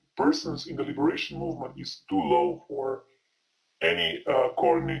leading persons in the liberation movement, is too low for any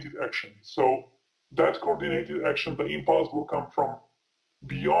coordinated action. So that coordinated action, the impulse will come from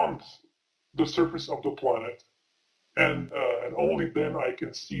beyond the surface of the planet, and only then I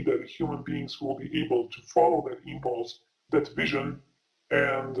can see that human beings will be able to follow that impulse, that vision,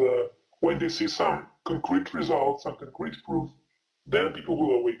 and when they see some concrete results, some concrete proof, then people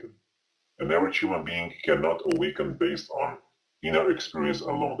will awaken. An average human being cannot awaken based on inner experience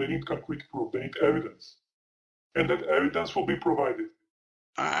alone. They need concrete proof, they need evidence, and that evidence will be provided.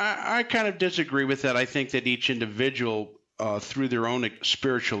 I kind of disagree with that. I think that each individual, through their own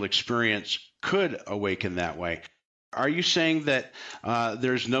spiritual experience, could awaken that way. Are you saying that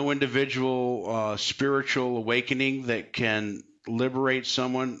there's no individual spiritual awakening that can liberate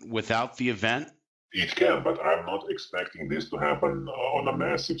someone without the event? It can, but I'm not expecting this to happen on a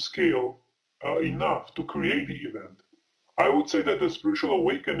massive scale enough to create the event. I would say that the spiritual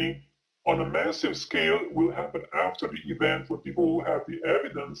awakening on a massive scale will happen after the event, when people will have the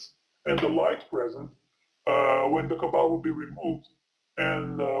evidence and the light present, when the cabal will be removed,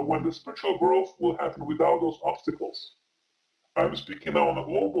 and when the spiritual growth will happen without those obstacles. I'm speaking now on a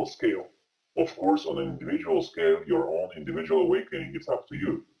global scale. Of course, on an individual scale, your own individual awakening is up to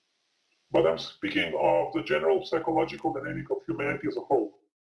you. But I'm speaking of the general psychological dynamic of humanity as a whole.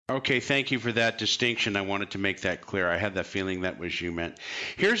 Okay, thank you for that distinction. I wanted to make that clear. I had that feeling that was you meant.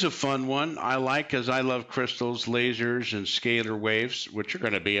 Here's a fun one I like, as I love crystals, lasers, and scalar waves, which are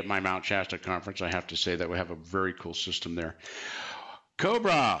going to be at my Mount Shasta conference. I have to say that we have a very cool system there.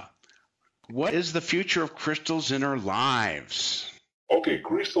 Cobra, what is the future of crystals in our lives? Okay,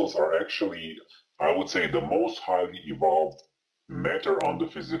 crystals are actually, I would say, the most highly evolved matter on the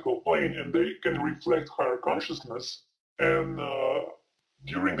physical plane, and they can reflect higher consciousness. And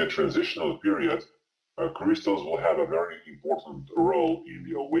during the transitional period, crystals will have a very important role in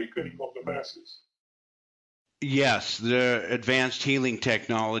the awakening of the masses. Yes, the advanced healing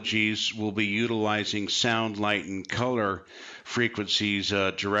technologies will be utilizing sound, light, and color frequencies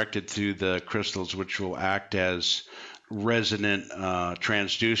directed through the crystals, which will act as resonant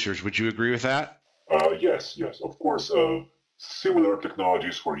transducers. Would you agree with that? Yes, of course. Similar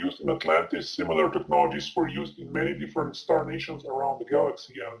technologies were used in Atlantis, similar technologies were used in many different star nations around the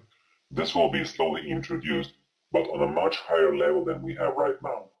galaxy, and this will be slowly introduced, but on a much higher level than we have right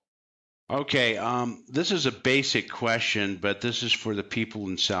now. Okay, this is a basic question, but this is for the people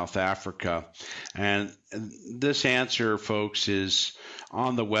in South Africa. And this answer, folks, is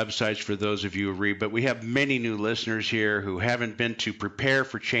on the websites for those of you who read. But we have many new listeners here who haven't been to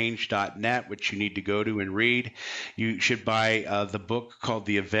prepareforchange.net, which you need to go to and read. You should buy the book called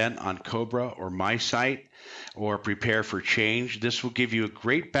The Event on Cobra or my site, or Prepare for Change. This will give you a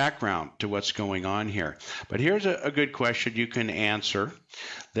great background to what's going on here. But here's a good question you can answer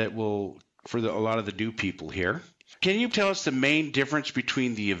that will, for a lot of the new people here. Can you tell us the main difference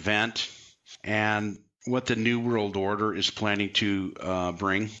between the event and what the New World Order is planning to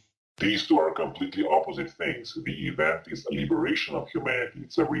bring? These two are completely opposite things. The event is a liberation of humanity.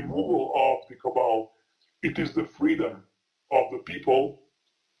 It's a removal of the cabal. It is the freedom of the people.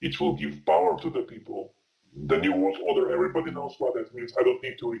 It will give power to the people. The New World Order, everybody knows what that means. I don't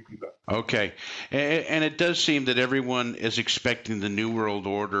need to repeat that. Okay. And it does seem that everyone is expecting the New World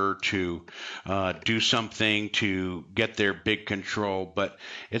Order to do something to get their big control, but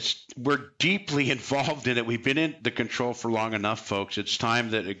we're deeply involved in it. We've been in the control for long enough, folks. It's time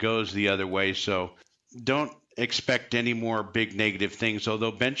that it goes the other way. So don't expect any more big negative things,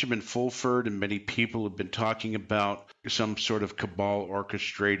 although Benjamin Fulford and many people have been talking about some sort of cabal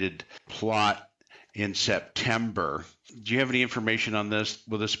orchestrated plot in September. Do you have any information on this?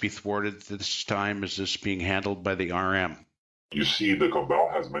 Will this be thwarted this time? Is this being handled by the RM? You see, the cabal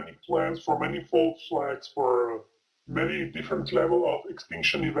has many plans for many false flags, for many different level of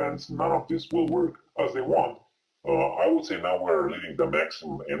extinction events. None of this will work as they want. I would say now we're living the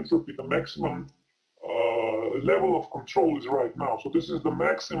maximum entropy, the maximum level of control is right now. So this is the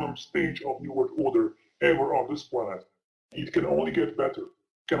maximum stage of New World Order ever on this planet. It can only get better,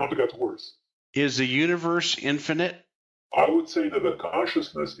 cannot get worse. Is the universe infinite? I would say that the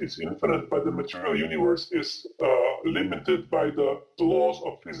consciousness is infinite, but the material universe is limited by the laws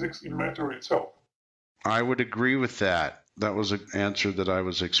of physics in matter itself. I would agree with that. That was an answer that I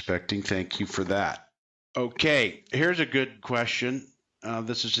was expecting. Thank you for that. Okay, here's a good question.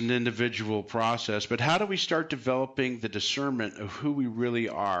 This is an individual process, but how do we start developing the discernment of who we really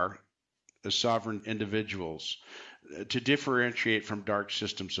are as sovereign individuals to differentiate from dark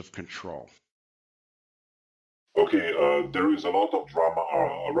systems of control? Okay, there is a lot of drama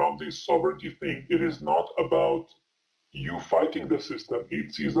around this sovereignty thing. It is not about you fighting the system.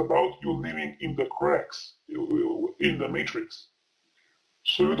 It is about you living in the cracks, in the matrix.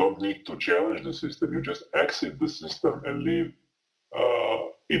 So you don't need to challenge the system. You just exit the system and live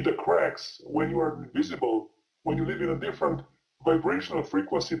in the cracks when you are invisible, when you live in a different vibrational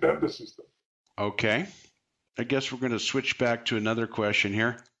frequency than the system. Okay. I guess we're going to switch back to another question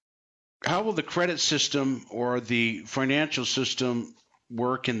here. How will the credit system or the financial system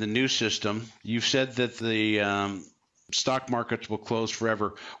work in the new system? You've said that the stock markets will close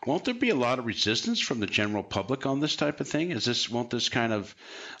forever. Won't there be a lot of resistance from the general public on this type of thing? Won't this kind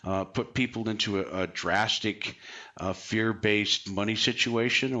of put people into a drastic fear-based money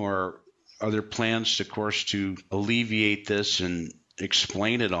situation, or are there plans, of course, to alleviate this and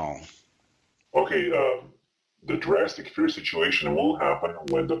explain it all? Okay, the drastic fear situation will happen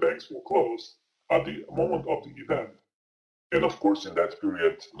when the banks will close at the moment of the event. And of course, in that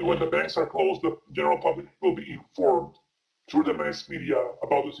period, when the banks are closed, the general public will be informed through the mass media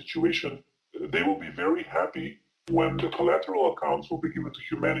about the situation. They will be very happy when the collateral accounts will be given to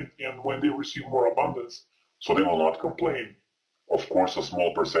humanity and when they receive more abundance. So they will not complain. Of course, a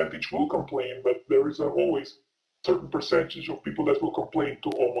small percentage will complain, but there is always a certain percentage of people that will complain to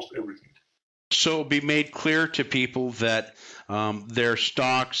almost everything. So it'll be made clear to people that their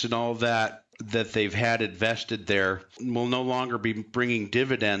stocks and all that they've had invested there will no longer be bringing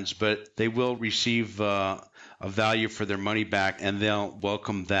dividends, but they will receive a value for their money back, and they'll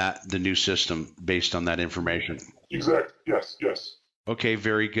welcome the new system based on that information. Exactly. Yes, yes. Okay,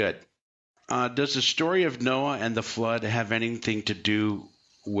 very good. Does the story of Noah and the flood have anything to do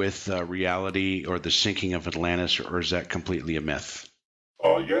with reality or the sinking of Atlantis, or is that completely a myth?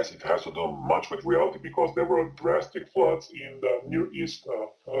 Yes, it has to do much with reality because there were drastic floods in the Near East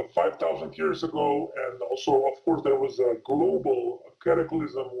 5,000 years ago. And also, of course, there was a global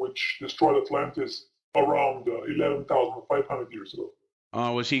cataclysm which destroyed Atlantis around 11,500 years ago.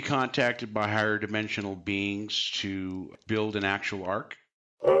 Was he contacted by higher dimensional beings to build an actual ark?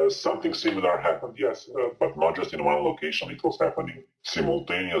 Something similar happened, yes, but not just in one location. It was happening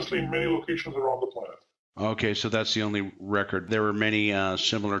simultaneously in many locations around the planet. Okay, so that's the only record. There were many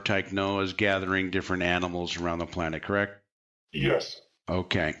similar type Noahs gathering different animals around the planet, correct? Yes.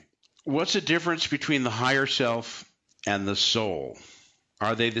 Okay. What's the difference between the higher self and the soul?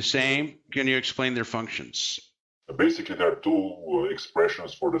 Are they the same? Can you explain their functions? Basically, there are two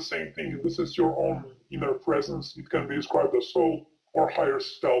expressions for the same thing. This is your own inner presence. It can be described as soul or higher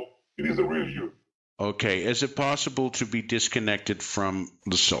self. It is the real you. Okay. Is it possible to be disconnected from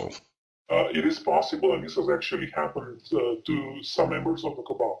the soul? It is possible, and this has actually happened to some members of the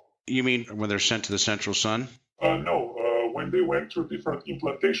Cabal. You mean when they're sent to the central sun? No, when they went through different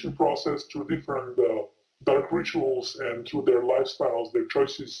implantation process, through different dark rituals, and through their lifestyles, their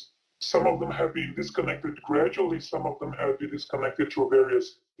choices, some of them have been disconnected gradually, some of them have been disconnected through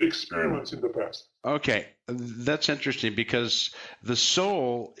various experiments in the past. Okay, that's interesting because the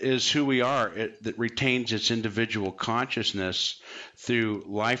soul is who we are. It retains its individual consciousness through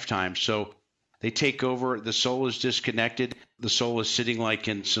lifetime. So they take over. The soul is disconnected. The soul is sitting like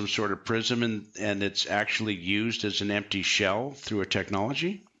in some sort of prism, and it's actually used as an empty shell through a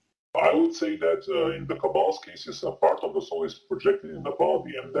technology. I would say that in the Cabal's cases, a part of the soul is projected in the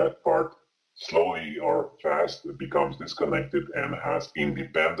body, and that part slowly or fast becomes disconnected and has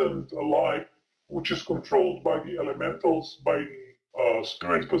independent life, which is controlled by the elementals, by the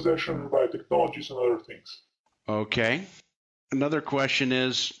spirit possession, by technologies and other things. Okay. Another question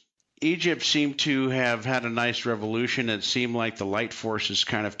is, Egypt seemed to have had a nice revolution. It seemed like the light forces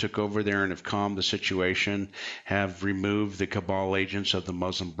kind of took over there and have calmed the situation, have removed the Cabal agents of the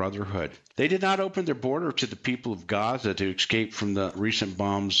Muslim Brotherhood. They did not open their border to the people of Gaza to escape from the recent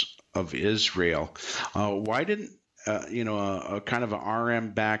bombs of Israel. Why didn't a kind of an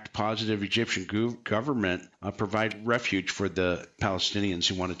RM-backed positive Egyptian government provide refuge for the Palestinians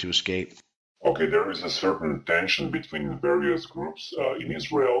who wanted to escape? Okay, there is a certain tension between various groups in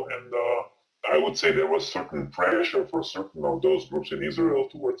Israel, and I would say there was certain pressure for certain of those groups in Israel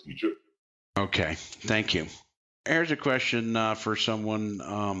towards Egypt. Okay, thank you. Here's a question for someone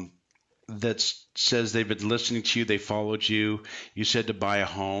that says they've been listening to you, they followed you. You said to buy a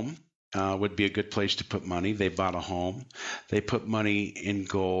home would be a good place to put money. They bought a home. They put money in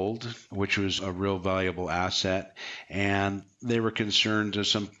gold, which was a real valuable asset. And they were concerned to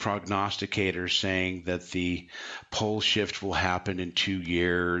some prognosticators saying that the pole shift will happen in 2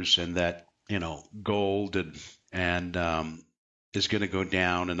 years and that, gold and is going to go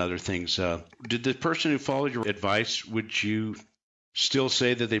down and other things. Did the person who followed your advice, would you still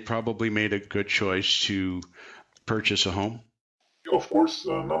say that they probably made a good choice to purchase a home? Of course,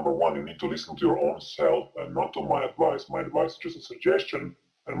 number one, you need to listen to your own self and not to my advice. My advice is just a suggestion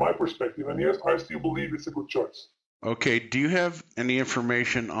and my perspective. And yes, I still believe it's a good choice. Okay, do you have any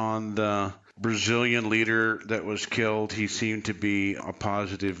information on the Brazilian leader that was killed? He seemed to be a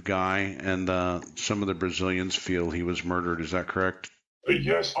positive guy, and some of the Brazilians feel he was murdered. Is that correct?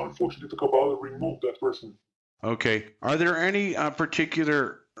 Yes, unfortunately, the Cobra removed that person. Okay. Are there any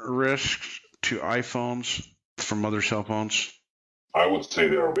particular risks to iPhones from other cell phones? I would say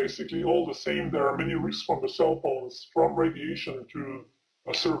they are basically all the same. There are many risks from the cell phones, from radiation to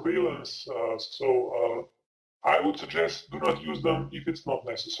surveillance. I would suggest do not use them if it's not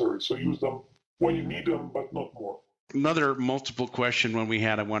necessary. So use them when you need them, but not more. Another multiple question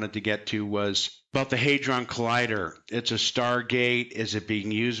I wanted to get to was about the Hadron Collider. It's a Stargate. Is it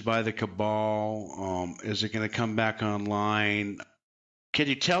being used by the Cabal? Is it going to come back online? Can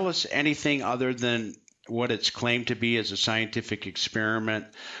you tell us anything other than what it's claimed to be as a scientific experiment?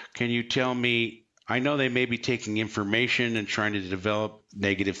 Can you tell me? I know they may be taking information and trying to develop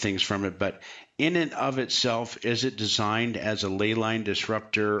negative things from it, but in and of itself, is it designed as a ley line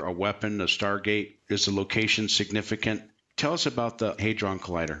disruptor, a weapon, a Stargate? Is the location significant? Tell us about the Hadron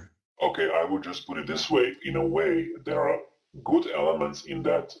Collider. Okay, I would just put it this way. In a way, there are good elements in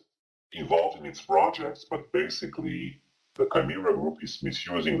that involved in its projects, but basically the Chimera group is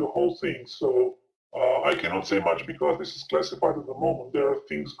misusing the whole thing. So I cannot say much because this is classified at the moment. There are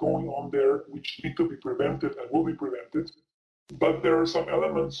things going on there which need to be prevented and will be prevented. But there are some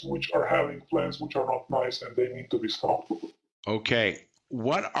elements which are having plans which are not nice and they need to be stopped. Okay.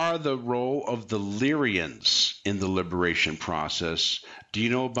 What are the role of the Lyrians in the liberation process? Do you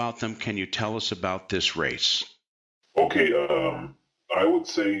know about them? Can you tell us about this race? Okay, I would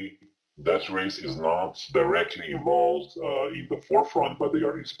say that race is not directly involved in the forefront, but they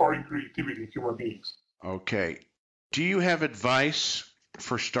are inspiring creativity in human beings. Okay. Do you have advice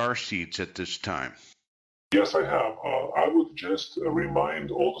for star seeds at this time? Yes, I have. I would just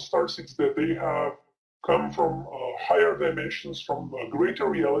remind all the star seeds that they have come from higher dimensions, from a greater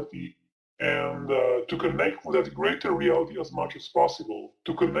reality, and to connect with that greater reality as much as possible,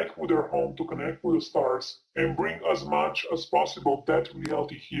 to connect with their home, to connect with the stars, and bring as much as possible that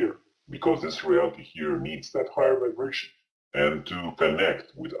reality here, because this reality here needs that higher vibration, and to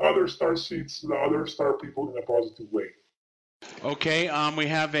connect with other star seeds, the other star people in a positive way. Okay, we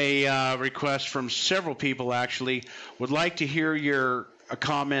have a request from several people actually. Would like to hear your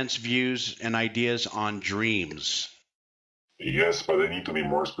comments, views, and ideas on dreams. Yes, but they need to be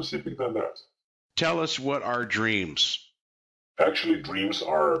more specific than that. Tell us what are dreams. Actually, dreams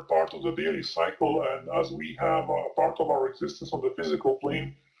are part of the daily cycle, and as we have a part of our existence on the physical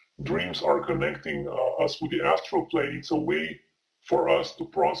plane, dreams are connecting us with the astral plane. It's a way for us to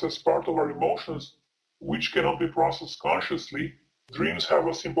process part of our emotions which cannot be processed consciously. Dreams have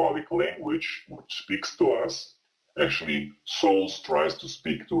a symbolic language which speaks to us. Actually, souls tries to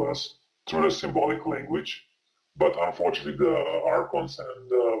speak to us through the symbolic language, but unfortunately, the archons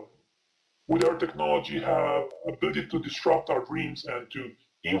and with our technology have ability to disrupt our dreams and to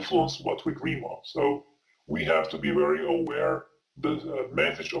influence what we dream of. So we have to be very aware the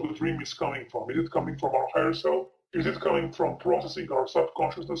message of the dream is coming from. Is it coming from our higher self? Is it coming from processing our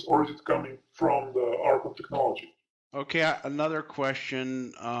subconsciousness, or is it coming from the art of technology? Okay, another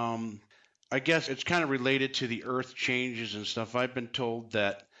question. I guess it's kind of related to the Earth changes and stuff. I've been told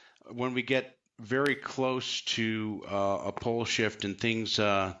that when we get very close to a pole shift and things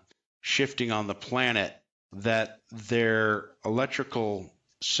shifting on the planet, that their electrical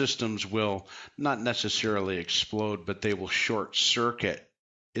systems will not necessarily explode, but they will short circuit.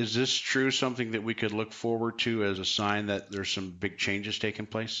 Is this true, something that we could look forward to as a sign that there's some big changes taking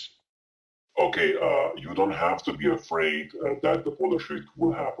place? Okay, you don't have to be afraid that the polar shift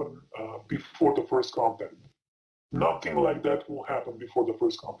will happen before the first contact. Nothing like that will happen before the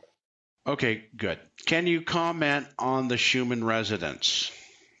first contact. Okay, good. Can you comment on the Schumann resonance?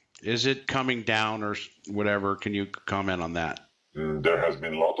 Is it coming down or whatever? Can you comment on that? There has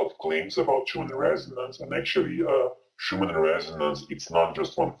been a lot of claims about Schumann resonance, and actually, Schumann resonance, it's not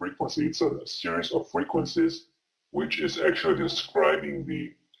just one frequency, it's a series of frequencies, which is actually describing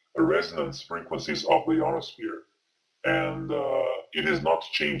the resonance frequencies of the ionosphere. And it is not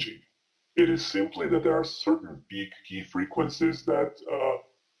changing. It is simply that there are certain peak key frequencies that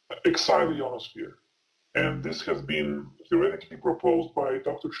excite the ionosphere. And this has been theoretically proposed by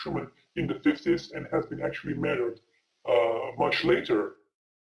Dr. Schumann in the 50s and has been actually measured much later.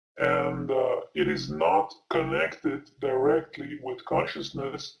 And it is not connected directly with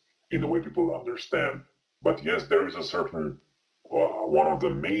consciousness in the way people understand. But yes, there is a certain, one of the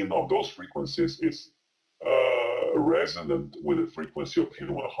main of those frequencies is resonant with the frequency of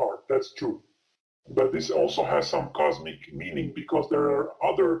human heart. That's true. But this also has some cosmic meaning because there are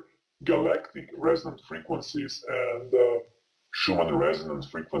other galactic resonant frequencies and Schumann resonance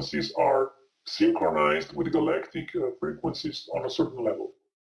frequencies are synchronized with galactic frequencies on a certain level.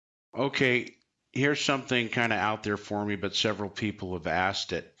 Okay, here's something kind of out there for me, but several people have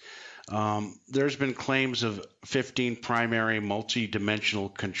asked it. There's been claims of 15 primary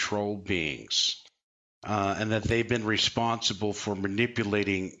multidimensional control beings, and that they've been responsible for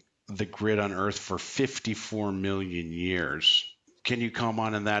manipulating the grid on Earth for 54 million years. Can you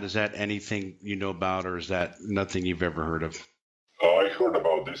comment on that? Is that anything you know about, or is that nothing you've ever heard of? I heard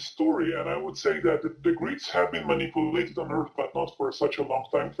about this story, and I would say that the grids have been manipulated on Earth, but not for such a long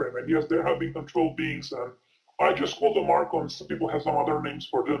time frame. And yes, there have been control beings, and I just call them Archons. Some people have some other names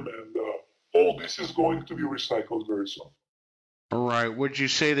for them, and all this is going to be recycled very soon. All right. Would you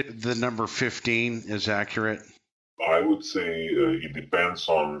say that the number 15 is accurate? I would say it depends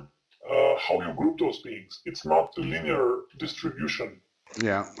on how you group those beings. It's not a linear distribution.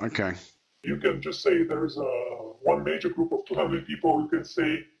 Yeah, okay. You can just say there's one major group of 200 people. You can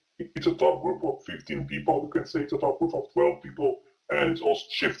say it's a top group of 15 people. You can say it's a top group of 12 people. And it's also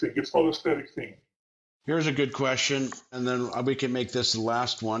shifting. It's not a static thing. Here's a good question, and then we can make this the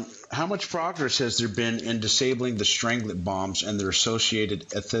last one. How much progress has there been in disabling the Stranglet bombs and their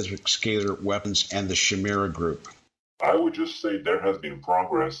associated etheric scalar weapons and the Chimera group? I would just say there has been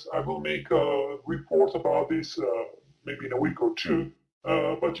progress. I will make a report about this maybe in a week or two.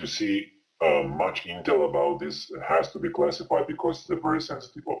 But you see, much intel about this has to be classified because it's a very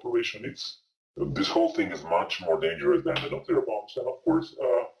sensitive operation. This whole thing is much more dangerous than the nuclear bombs. And of course,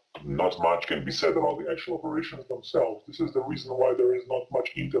 not much can be said about the actual operations themselves. This is the reason why there is not much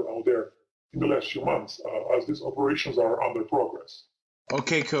intel out there in the last few months, as these operations are under progress.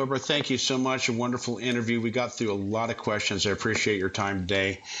 Okay, Cobra, thank you so much. A wonderful interview. We got through a lot of questions. I appreciate your time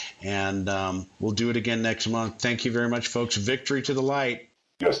today, and we'll do it again next month. Thank you very much, folks. Victory to the light.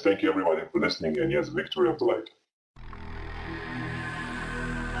 Yes, thank you, everybody, for listening, and yes, victory of the light.